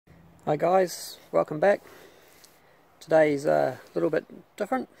Hi guys, welcome back. Today's a little bit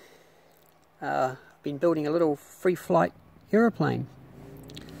different. I've been building a little free flight aeroplane.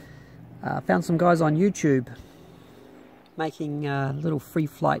 Found some guys on YouTube making little free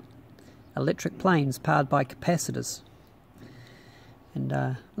flight electric planes powered by capacitors.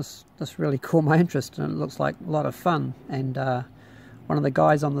 And this really caught my interest, and it looks like a lot of fun. And one of the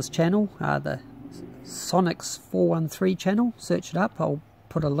guys on this channel, the Sonics 413 channel, search it up. I'll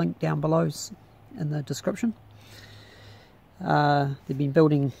put a link down below in the description. They've been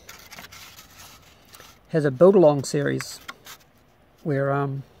building, has a build along series where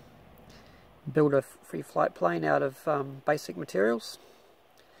build a free flight plane out of basic materials.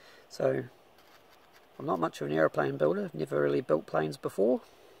 So I'm not much of an aeroplane builder, I've never really built planes before,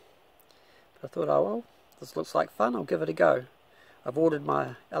 but I thought, oh well, this looks like fun, I'll give it a go. I've ordered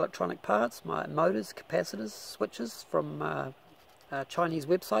my electronic parts, my motors, capacitors, switches from a Chinese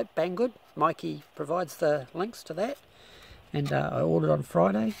website, Banggood. Mikey provides the links to that, and I ordered on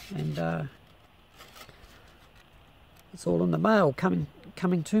Friday, and it's all in the mail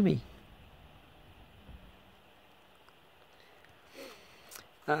coming to me.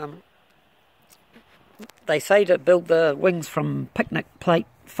 They say to build the wings from picnic plate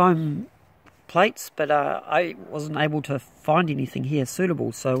foam plates, but I wasn't able to find anything here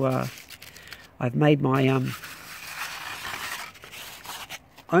suitable, so I've made my own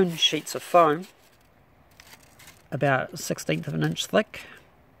sheets of foam, about 1/16 of an inch thick,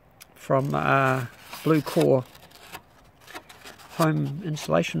 from Blue Core home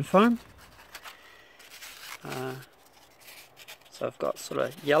insulation foam. So I've got sort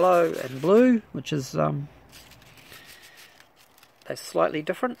of yellow and blue, which is they're slightly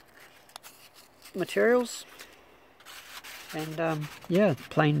different materials, and yeah, the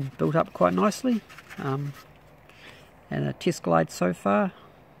plane built up quite nicely, and the test glide so far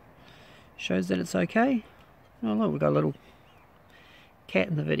shows that it's okay. Oh look, we've got a little cat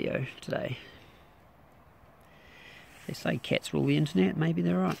in the video today. They say cats rule the internet, maybe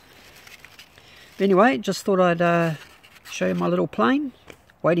they're right. But anyway, just thought I'd show you my little plane,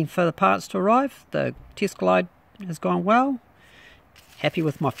 waiting for the parts to arrive. The test glide has gone well, happy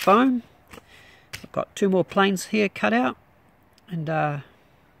with my foam. I've got 2 more planes here cut out, and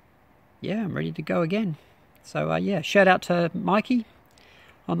yeah, I'm ready to go again. So yeah, shout out to Mikey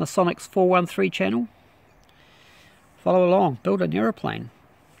on the Sonics 413 channel. Follow along, build an aeroplane,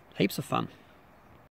 heaps of fun.